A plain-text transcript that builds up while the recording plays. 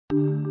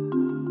Hello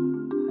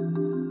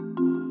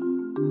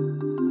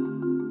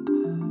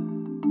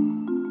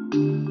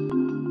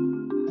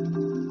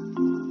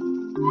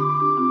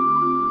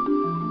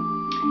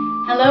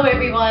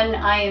everyone,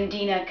 I am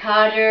Dina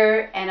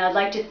Khader, and I'd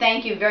like to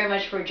thank you very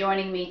much for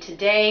joining me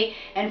today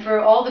and for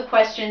all the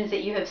questions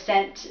that you have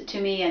sent to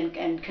me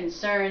and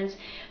concerns.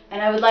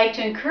 And I would like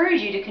to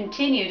encourage you to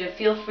continue to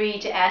feel free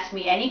to ask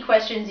me any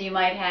questions you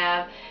might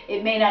have.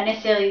 It may not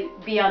necessarily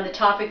be on the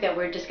topic that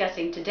we're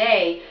discussing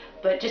today,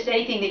 but just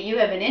anything that you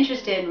have an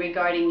interest in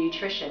regarding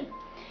nutrition.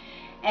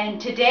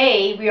 And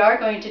today we are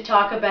going to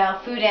talk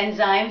about food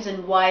enzymes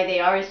and why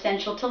they are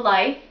essential to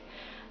life.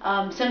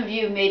 Some of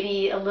you may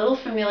be a little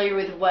familiar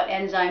with what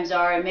enzymes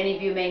are, and many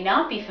of you may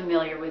not be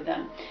familiar with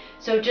them.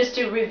 So just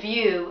to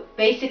review,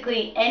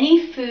 basically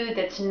any food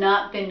that's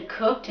not been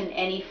cooked in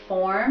any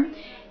form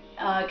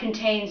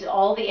contains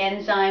all the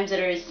enzymes that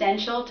are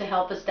essential to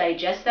help us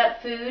digest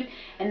that food,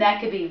 and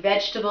that could be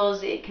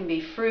vegetables, it can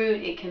be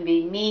fruit, it can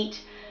be meat,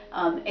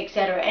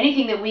 etc.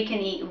 Anything that we can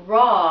eat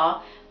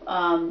raw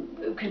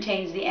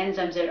contains the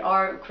enzymes that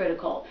are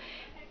critical.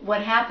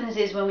 What happens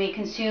is when we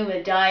consume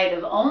a diet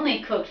of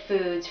only cooked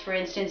foods, for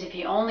instance, if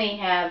you only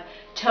have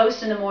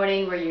toast in the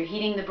morning where you're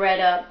heating the bread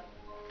up,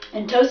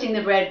 and toasting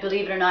the bread,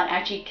 believe it or not,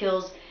 actually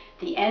kills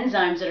the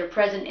enzymes that are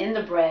present in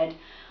the bread.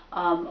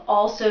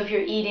 Also, if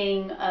you're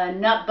eating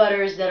nut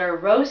butters that are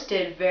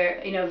roasted,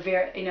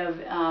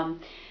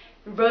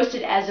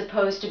 roasted as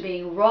opposed to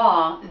being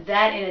raw,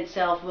 that in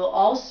itself will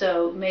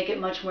also make it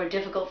much more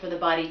difficult for the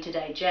body to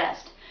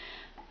digest.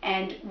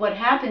 And what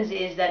happens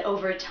is that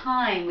over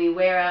time we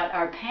wear out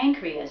our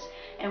pancreas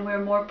and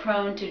we're more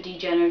prone to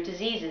degenerative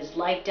diseases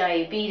like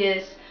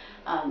diabetes,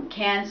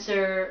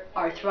 cancer,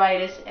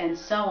 arthritis, and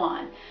so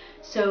on.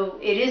 So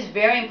it is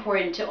very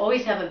important to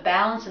always have a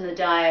balance in the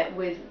diet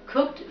with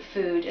cooked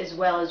food as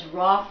well as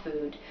raw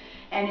food.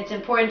 And it's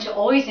important to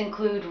always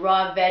include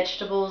raw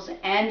vegetables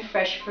and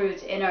fresh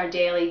fruits in our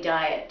daily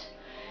diet.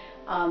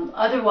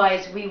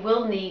 Otherwise, we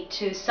will need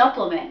to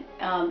supplement.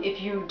 If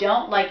you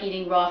don't like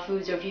eating raw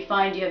foods, or if you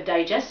find you have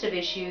digestive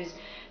issues,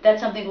 that's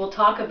something we'll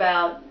talk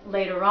about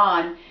later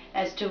on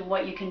as to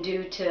what you can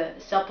do to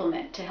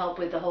supplement to help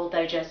with the whole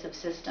digestive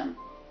system.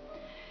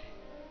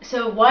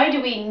 So why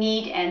do we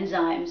need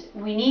enzymes?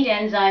 We need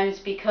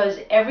enzymes because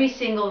every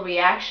single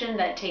reaction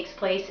that takes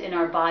place in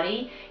our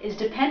body is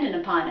dependent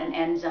upon an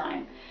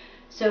enzyme.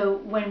 So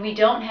when we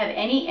don't have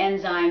any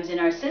enzymes in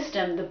our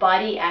system, the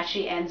body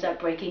actually ends up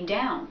breaking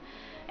down,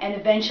 and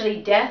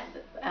eventually death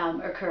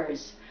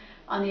occurs.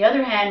 On the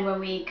other hand,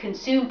 when we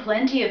consume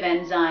plenty of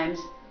enzymes,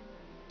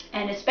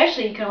 and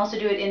especially you can also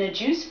do it in a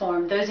juice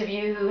form. Those of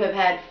you who have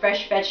had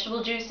fresh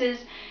vegetable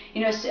juices,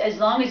 you know, as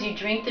long as you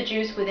drink the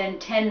juice within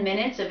 10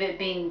 minutes of it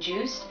being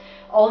juiced,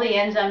 all the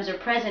enzymes are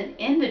present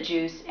in the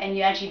juice and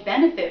you actually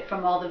benefit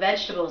from all the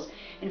vegetables.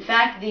 In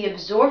fact, the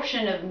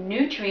absorption of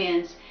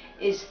nutrients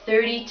is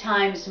 30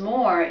 times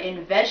more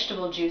in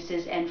vegetable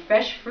juices and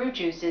fresh fruit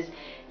juices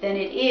than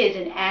it is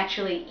in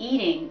actually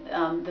eating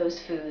those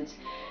foods.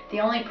 The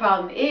only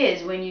problem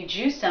is when you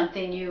juice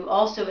something, you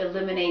also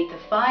eliminate the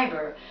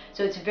fiber.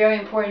 So it's very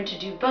important to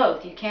do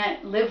both. You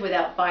can't live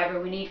without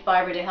fiber. We need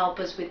fiber to help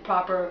us with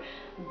proper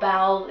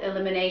bowel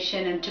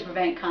elimination and to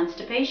prevent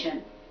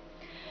constipation.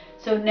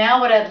 So now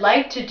what I'd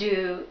like to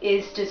do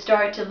is to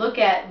start to look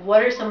at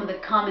what are some of the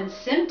common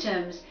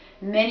symptoms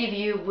many of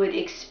you would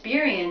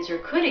experience or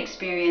could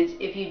experience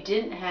if you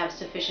didn't have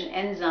sufficient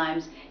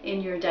enzymes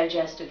in your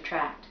digestive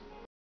tract.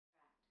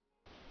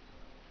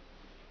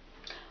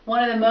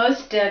 One of the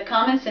most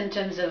common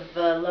symptoms of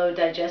low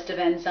digestive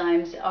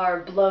enzymes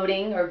are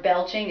bloating or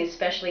belching,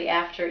 especially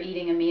after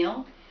eating a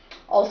meal.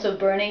 Also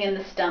burning in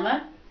the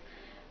stomach,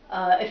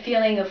 a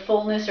feeling of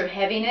fullness or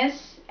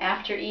heaviness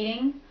after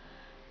eating.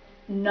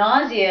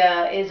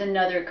 Nausea is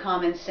another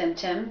common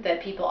symptom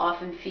that people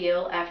often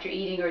feel after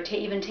eating or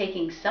even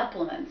taking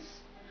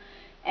supplements.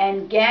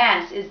 And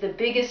gas is the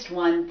biggest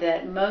one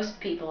that most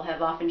people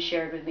have often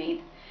shared with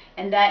me.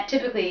 And that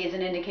typically is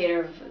an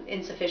indicator of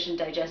insufficient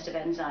digestive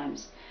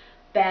enzymes.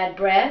 Bad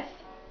breath,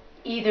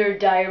 either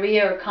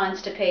diarrhea or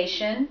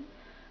constipation.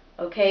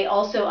 Okay,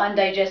 also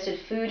undigested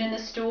food in the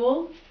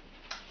stool,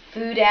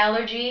 food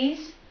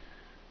allergies,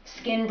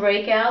 skin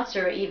breakouts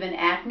or even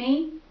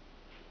acne.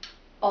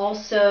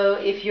 Also,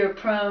 if you're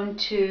prone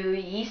to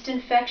yeast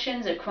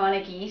infections or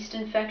chronic yeast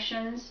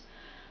infections,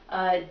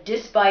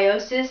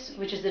 dysbiosis,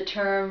 which is the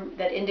term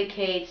that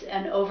indicates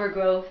an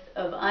overgrowth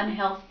of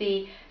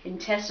unhealthy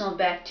intestinal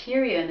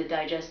bacteria in the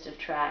digestive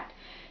tract.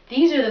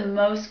 These are the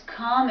most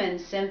common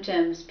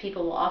symptoms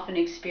people will often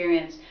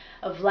experience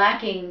of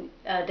lacking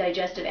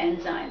digestive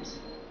enzymes.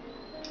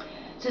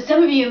 So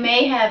some of you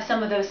may have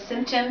some of those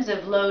symptoms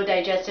of low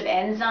digestive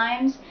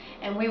enzymes,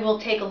 and we will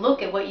take a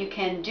look at what you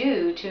can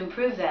do to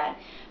improve that.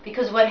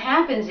 Because what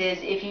happens is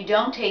if you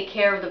don't take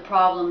care of the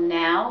problem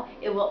now,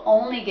 it will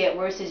only get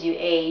worse as you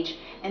age,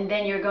 and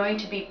then you're going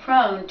to be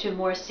prone to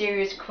more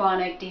serious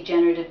chronic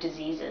degenerative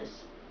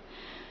diseases.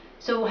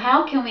 So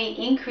how can we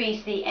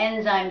increase the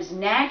enzymes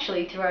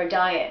naturally through our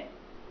diet?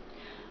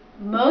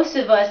 Most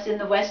of us in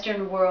the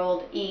Western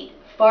world eat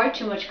far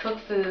too much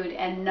cooked food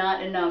and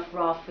not enough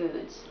raw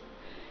foods.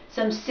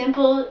 Some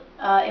simple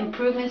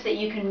improvements that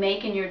you can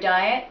make in your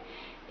diet: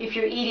 if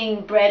you're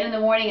eating bread in the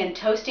morning and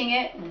toasting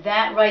it,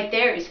 that right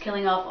there is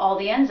killing off all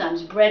the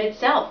enzymes. Bread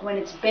itself, when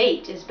it's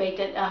baked, is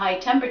baked at a high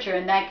temperature,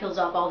 and that kills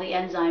off all the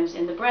enzymes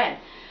in the bread.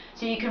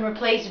 So you can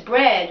replace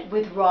bread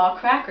with raw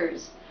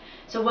crackers.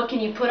 So what can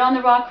you put on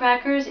the raw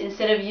crackers?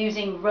 Instead of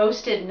using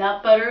roasted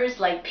nut butters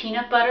like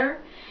peanut butter,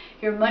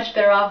 you're much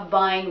better off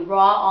buying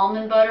raw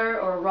almond butter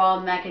or raw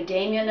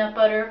macadamia nut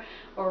butter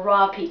or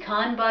raw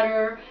pecan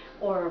butter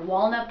or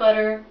walnut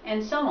butter,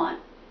 and so on.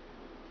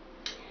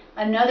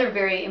 Another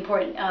very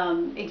important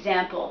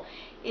example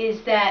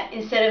is that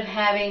instead of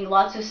having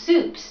lots of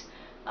soups,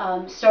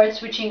 start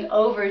switching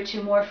over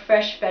to more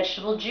fresh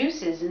vegetable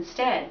juices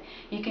instead.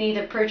 You can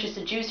either purchase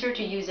a juicer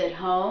to use at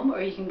home,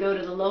 or you can go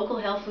to the local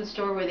health food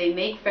store where they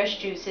make fresh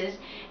juices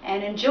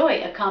and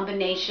enjoy a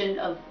combination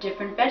of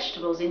different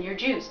vegetables in your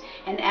juice.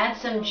 And add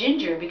some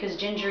ginger,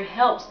 because ginger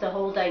helps the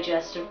whole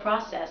digestive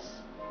process.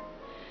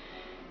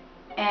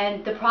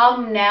 And the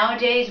problem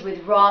nowadays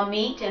with raw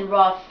meat and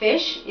raw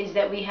fish is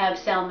that we have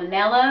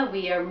salmonella,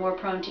 we are more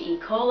prone to E.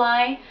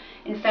 coli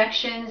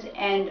infections,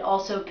 and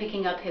also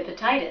picking up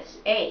hepatitis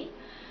A.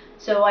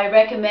 So I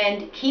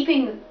recommend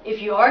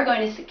if you are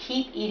going to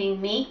keep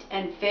eating meat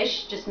and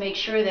fish, just make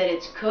sure that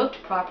it's cooked,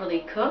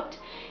 properly cooked,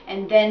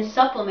 and then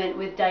supplement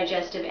with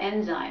digestive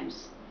enzymes.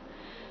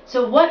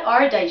 So what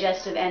are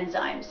digestive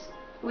enzymes?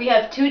 We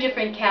have two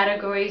different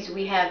categories.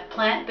 We have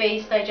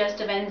plant-based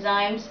digestive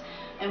enzymes,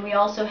 and we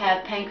also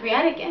have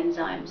pancreatic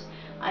enzymes.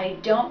 I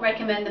don't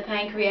recommend the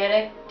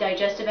pancreatic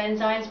digestive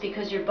enzymes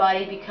because your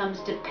body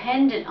becomes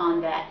dependent on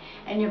that,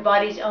 and your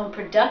body's own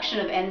production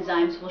of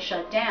enzymes will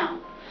shut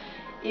down.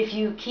 If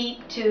you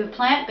keep to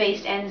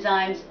plant-based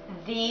enzymes,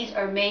 these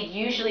are made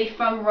usually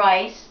from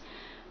rice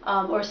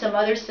or some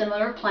other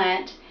similar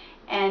plant,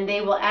 and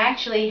they will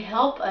actually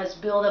help us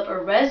build up a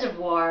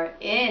reservoir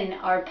in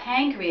our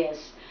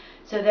pancreas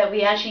so that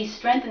we actually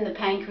strengthen the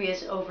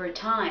pancreas over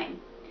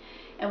time.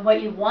 And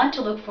what you want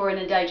to look for in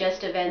a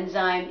digestive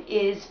enzyme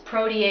is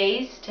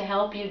protease to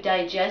help you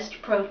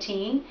digest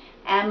protein,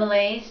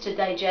 amylase to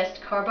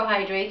digest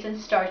carbohydrates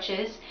and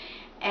starches,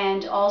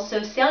 and also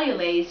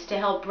cellulase to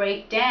help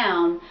break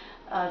down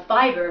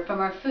fiber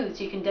from our food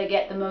so you can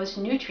get the most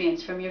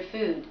nutrients from your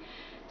food.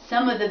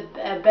 Some of the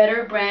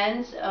better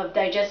brands of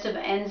digestive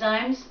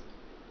enzymes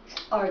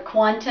are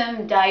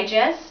Quantum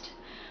Digest.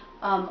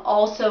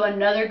 Also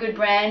another good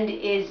brand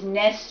is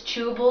Nest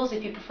Chewables,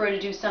 if you prefer to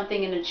do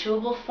something in a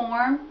chewable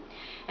form.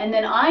 And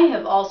then I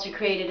have also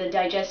created a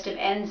digestive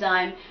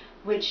enzyme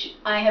which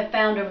I have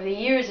found over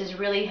the years has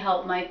really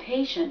helped my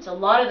patients. A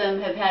lot of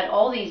them have had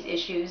all these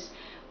issues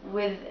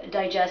with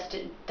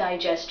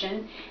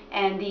digestion,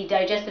 and the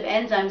digestive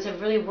enzymes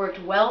have really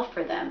worked well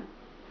for them.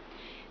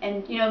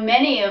 And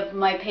many of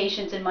my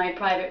patients in my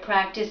private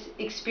practice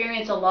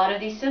experience a lot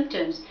of these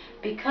symptoms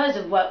because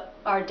of what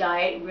our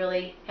diet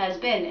really has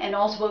been, and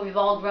also what we've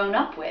all grown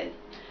up with.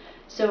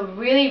 So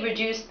really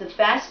reduce the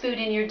fast food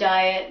in your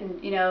diet,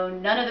 and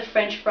none of the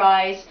French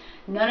fries,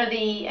 none of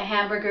the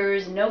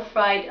hamburgers, no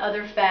fried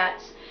other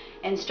fats,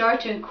 and start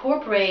to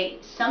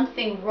incorporate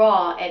something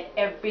raw at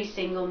every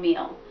single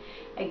meal.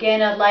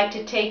 Again, I'd like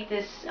to take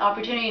this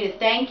opportunity to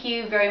thank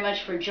you very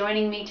much for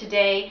joining me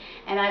today,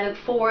 and I look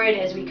forward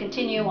as we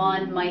continue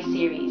on my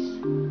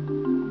series.